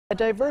A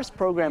diverse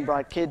program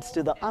brought kids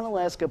to the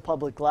Onalaska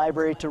Public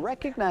Library to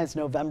recognize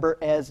November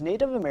as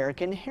Native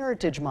American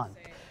Heritage Month.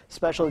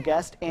 Special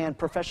guest and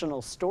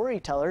professional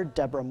storyteller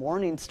Deborah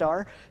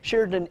Morningstar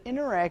shared an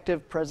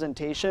interactive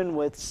presentation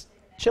with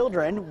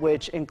children,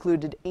 which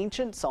included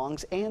ancient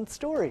songs and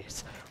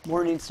stories.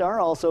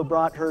 Morningstar also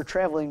brought her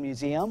traveling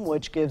museum,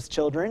 which gives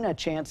children a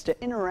chance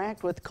to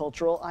interact with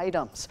cultural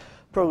items.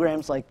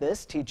 Programs like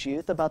this teach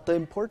youth about the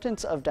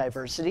importance of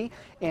diversity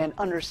and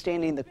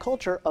understanding the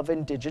culture of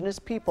Indigenous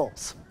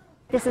peoples.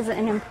 This is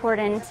an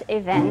important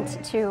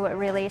event to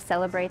really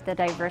celebrate the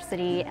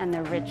diversity and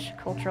the rich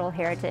cultural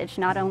heritage,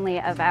 not only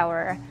of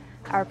our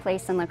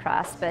place in La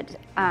Crosse, but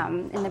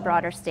in the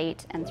broader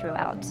state and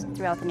throughout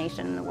the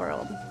nation and the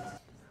world.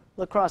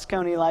 La Crosse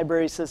County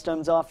Library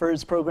Systems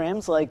offers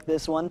programs like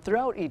this one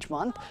throughout each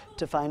month.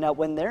 To find out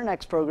when their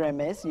next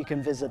program is, you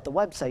can visit the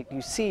website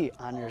you see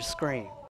on your screen.